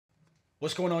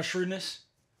What's going on, Shrewdness?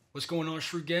 What's going on,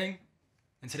 Shrewd Gang?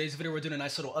 In today's video, we're doing a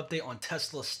nice little update on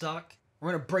Tesla stock.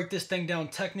 We're going to break this thing down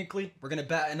technically. We're going to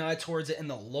bat an eye towards it in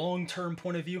the long-term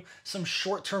point of view, some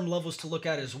short-term levels to look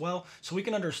at as well, so we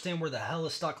can understand where the hell a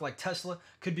stock like Tesla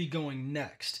could be going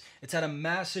next. It's at a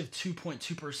massive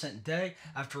 2.2% day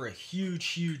after a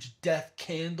huge death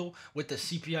candle with the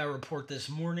CPI report this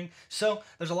morning. So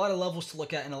there's a lot of levels to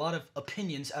look at and a lot of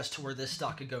opinions as to where this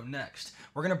stock could go next.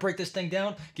 We're going to break this thing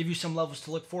down, give you some levels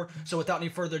to look for. So without any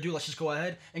further ado, let's just go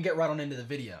ahead and get right on into the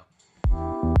video.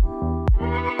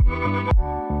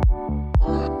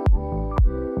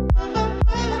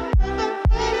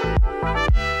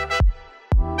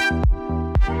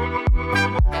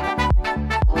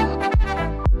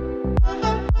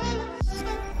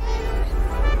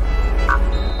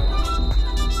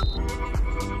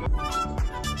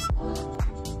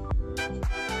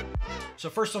 So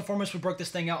first and foremost, we broke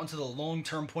this thing out into the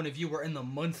long-term point of view. We're in the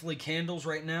monthly candles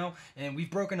right now, and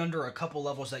we've broken under a couple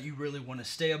levels that you really want to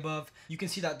stay above. You can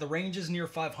see that the range is near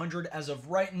 500 as of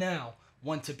right now,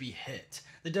 want to be hit.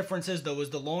 The difference is, though,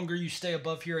 is the longer you stay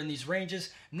above here in these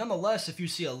ranges, nonetheless, if you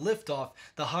see a lift off,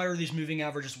 the higher these moving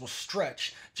averages will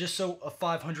stretch, just so a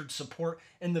 500 support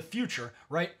in the future,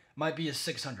 right, might be a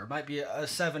 600, might be a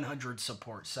 700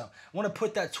 support. So I want to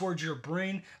put that towards your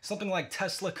brain. Something like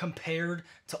Tesla compared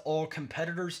to all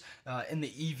competitors in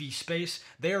the EV space,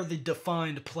 they are the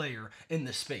defined player in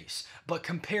the space. But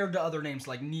compared to other names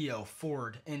like NIO,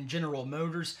 Ford, and General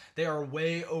Motors, they are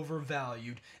way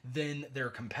overvalued than their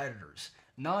competitors.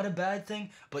 Not a bad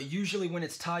thing, but usually when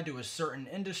it's tied to a certain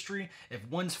industry, if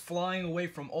one's flying away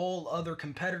from all other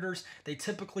competitors, they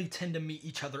typically tend to meet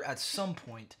each other at some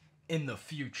point in the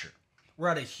future. We're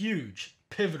at a huge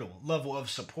pivotal level of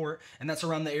support, and that's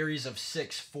around the areas of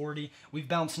 640. We've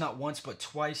bounced not once but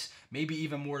twice, maybe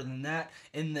even more than that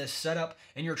in this setup,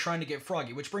 and you're trying to get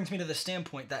froggy, which brings me to the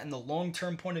standpoint that in the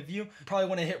long-term point of view, you probably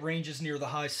want to hit ranges near the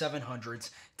high 700s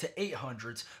to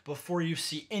 800s before you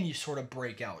see any sort of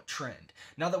breakout trend.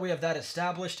 Now that we have that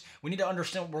established, we need to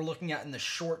understand what we're looking at in the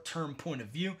short-term point of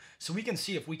view so we can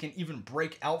see if we can even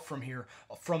break out from here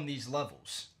from these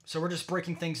levels. So we're just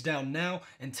breaking things down now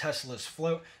in Tesla's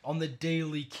float on the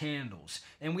daily candles.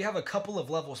 And we have a couple of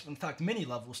levels, in fact many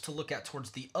levels, to look at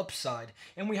towards the upside.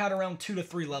 And we had around 2 to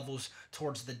 3 levels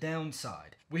towards the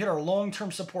downside. We hit our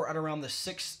long-term support at around the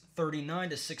 639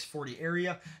 to 640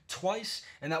 area twice,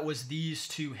 and that was these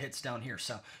two hits down here.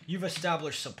 So you've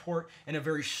established support in a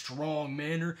very strong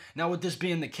manner. Now with this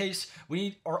being the case,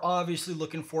 we are obviously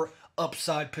looking for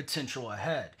upside potential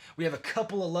ahead. We have a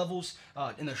couple of levels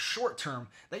in the short term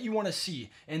that you want to see,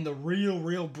 and the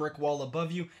real brick wall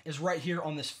above you is right here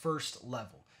on this first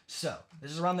level. So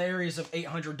this is around the areas of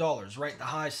 $800, right? The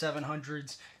high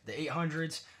 700s, the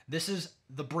 800s. This is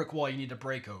the brick wall you need to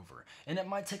break over. And it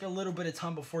might take a little bit of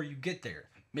time before you get there.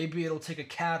 Maybe it'll take a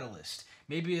catalyst.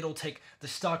 Maybe it'll take the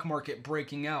stock market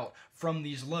breaking out from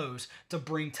these lows to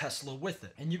bring Tesla with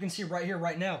it. And you can see right here,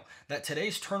 right now, that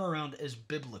today's turnaround is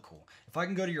biblical. If I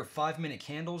can go to your 5-minute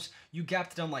candles, you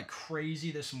gapped down like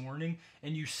crazy this morning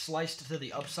and you sliced to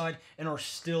the upside and are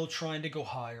still trying to go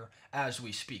higher as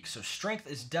we speak. So strength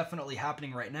is definitely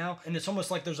happening right now, and it's almost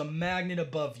like there's a magnet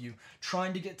above you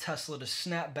trying to get Tesla to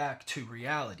snap back to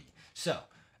reality. So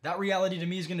that reality to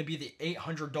me is going to be the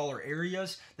 $800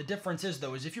 areas. The difference is,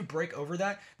 though, is if you break over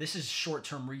that, this is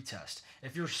short-term retest.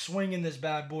 If you're swinging this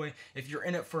bad boy, if you're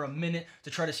in it for a minute to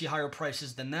try to see higher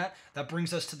prices than that, that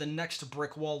brings us to the next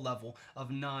brick wall level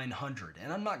of 900.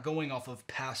 And I'm not going off of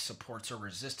past supports or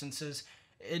resistances.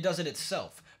 It does it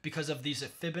itself because of these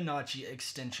Fibonacci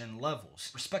extension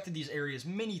levels. Respected these areas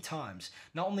many times,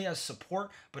 not only as support,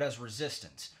 but as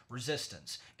resistance.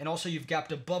 And also you've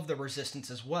gapped above the resistance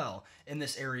as well in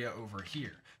this area over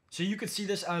here. So you could see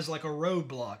this as like a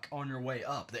roadblock on your way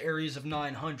up, the areas of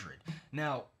 900.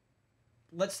 Now,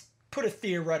 let's put a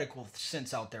theoretical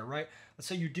sense out there, right? Let's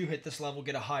say you do hit this level,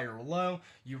 get a higher low,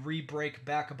 you re-break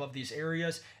back above these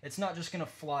areas. It's not just going to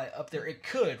fly up there. It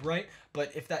could, right?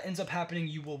 But if that ends up happening,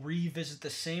 you will revisit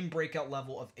the same breakout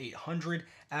level of 800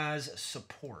 as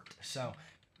support. So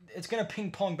it's going to ping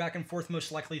pong back and forth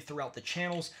most likely throughout the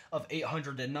channels of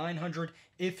 800 to 900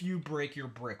 if you break your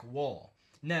brick wall.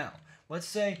 Now, let's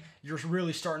say you're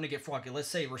really starting to get froggy. Let's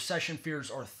say recession fears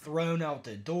are thrown out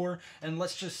the door, and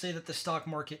let's just say that the stock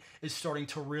market is starting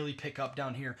to really pick up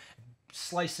down here,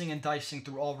 slicing and dicing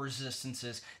through all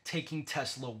resistances, taking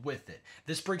Tesla with it.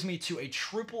 This brings me to a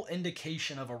triple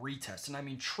indication of a retest, and I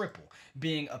mean triple,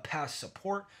 being a past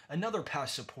support, another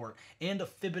past support, and a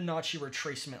Fibonacci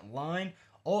retracement line,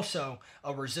 also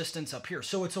a resistance up here.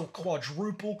 So it's a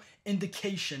quadruple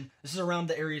indication. This is around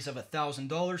the areas of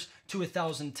 $1,000 to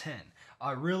 $1,010.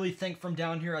 I really think from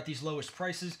down here at these lowest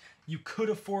prices, you could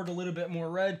afford a little bit more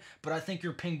red, but I think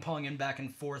you're ping-ponging back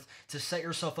and forth to set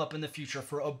yourself up in the future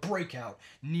for a breakout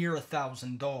near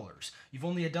 $1,000. You've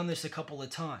only done this a couple of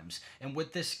times, and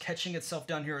with this catching itself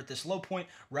down here at this low point,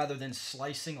 rather than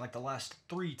slicing like the last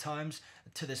 3 times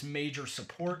to this major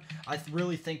support, I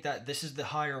really think that this is the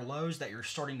higher lows that you're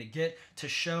starting to get to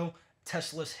show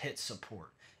Tesla's hit support.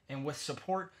 And with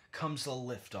support comes the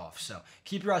liftoff. So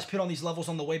keep your eyes put on these levels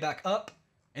on the way back up.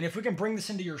 And if we can bring this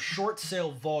into your short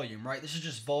sale volume, right? This is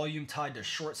just volume tied to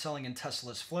short selling in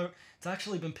Tesla's float. It's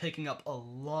actually been picking up a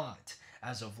lot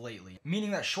as of lately,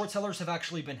 meaning that short sellers have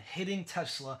actually been hitting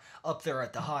Tesla up there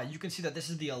at the high. You can see that this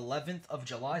is the 11th of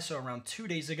July, so around 2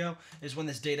 days ago is when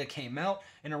this data came out,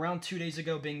 and around 2 days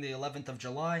ago, being the 11th of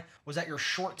July, was at your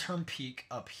short-term peak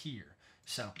up here.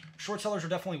 So short sellers are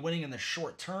definitely winning in the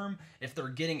short term. If they're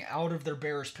getting out of their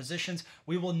bearish positions,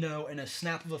 we will know in a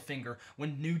snap of a finger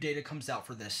when new data comes out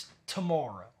for this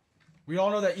tomorrow. We all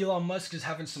know that Elon Musk is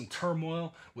having some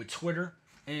turmoil with Twitter,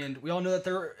 and we all know that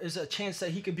there is a chance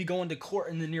that he could be going to court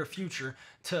in the near future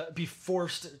to be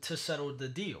forced to settle the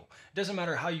deal. It doesn't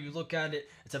matter how you look at it.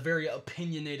 It's a very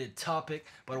opinionated topic,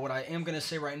 but what I am going to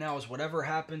say right now is whatever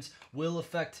happens will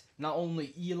affect not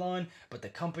only Elon, but the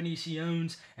companies he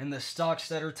owns and the stocks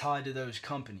that are tied to those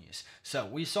companies. So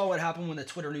we saw what happened when the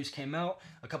Twitter news came out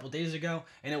a couple days ago,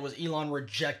 and it was Elon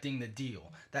rejecting the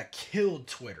deal. That killed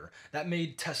Twitter. That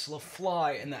made Tesla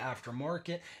fly in the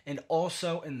aftermarket, and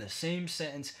also in the same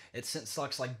sentence, it sent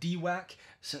stocks like DWAC,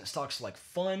 sent stocks like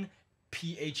Fun,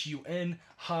 PHUN,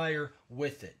 higher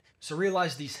with it. So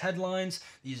realize these headlines,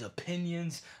 these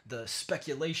opinions, the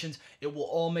speculations, it will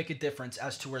all make a difference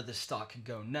as to where this stock could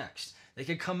go next. They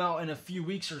could come out in a few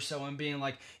weeks or so and being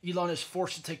like, Elon is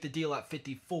forced to take the deal at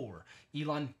 54.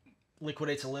 Elon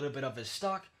liquidates a little bit of his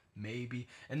stock, maybe,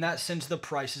 and that sends the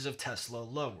prices of Tesla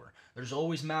lower. There's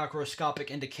always macroscopic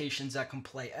indications that can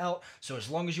play out, so as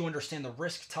long as you understand the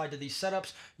risk tied to these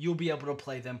setups, you'll be able to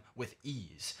play them with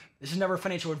ease. This is never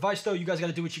financial advice though. You guys got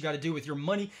to do what you got to do with your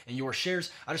money and your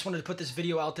shares. I just wanted to put this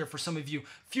video out there for some of you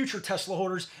future Tesla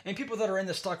holders and people that are in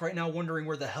the stock right now wondering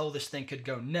where the hell this thing could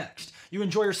go next. You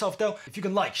enjoy yourself though. If you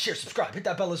can like, share, subscribe, hit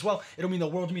that bell as well. It'll mean the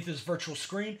world to me through this virtual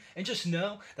screen. And just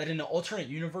know that in an alternate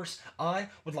universe, I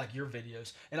would like your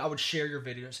videos and I would share your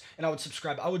videos and I would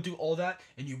subscribe. I would do all that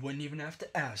and you wouldn't even have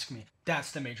to ask me.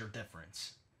 That's the major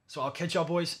difference. So I'll catch y'all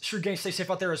boys. Shrewd Gang, stay safe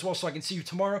out there as well so I can see you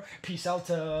tomorrow. Peace out.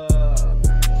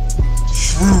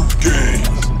 Shrewd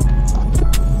Gang.